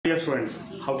Dear students,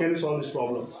 how can you solve this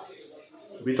problem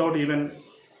without even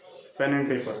pen and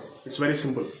paper? It's very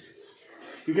simple.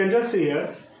 You can just see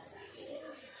here,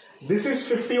 this is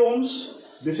 50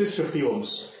 ohms, this is 50 ohms.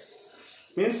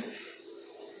 Means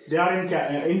they are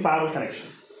in parallel connection.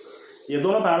 ये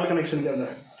दोनों parallel connection के अंदर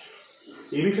है.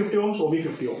 ये भी 50 ohms, वो भी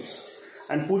 50 ohms.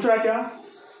 And पूछा क्या?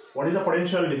 What is the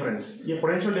potential difference? ये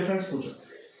potential difference पूछा.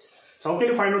 So how can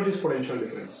you find out this potential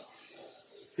difference?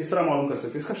 किस तरह मालूम कर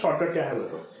सकते? इसका शॉर्टकट क्या है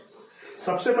बताओ?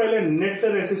 सबसे पहले नेट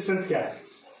रेजिस्टेंस क्या है?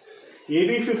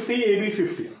 AB 50, AB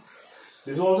 50.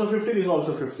 This is also 50, this is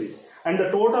also 50. And the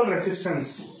total resistance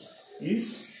is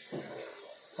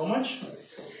how much?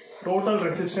 Total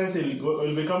resistance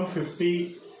will become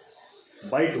 50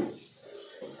 by 2.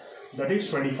 That is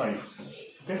 25.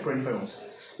 Okay, 25 ohms.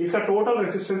 इसका total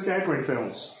resistance क्या है? 25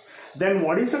 ohms. Then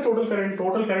what is the total current?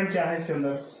 Total current क्या है इसके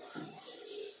अंदर?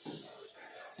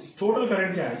 Total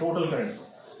current क्या है? Total current.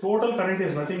 Total current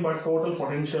is nothing but total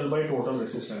potential by total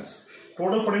resistance.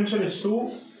 Total potential is 2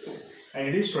 and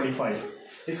it is 25.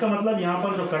 इसका मतलब यहाँ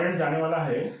पर जो करंट जाने वाला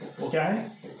है वो क्या है?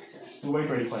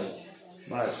 2/25.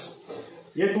 बस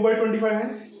ये 2/25 है.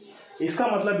 इसका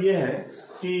मतलब ये है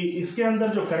कि इसके अंदर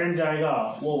जो करंट जाएगा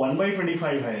वो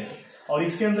 1/25 है और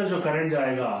इसके अंदर जो करंट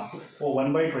जाएगा वो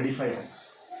 1/25 है.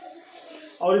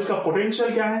 और इसका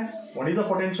पोटेंशियल क्या है? What is the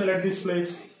potential at this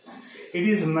place? It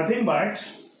is nothing but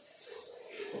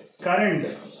current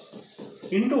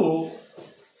into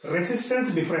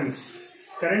resistance difference.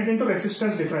 Current into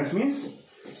resistance difference means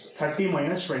 30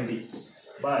 minus 20.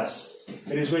 Bas,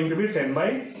 it is going to be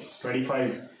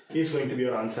 10/25 is going to be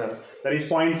your answer. That is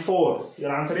 0.4.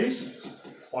 Your answer is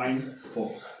 0.4.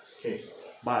 Okay.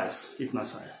 Bas, itna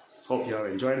sa hai. Hope you have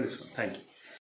enjoyed this one. Thank you.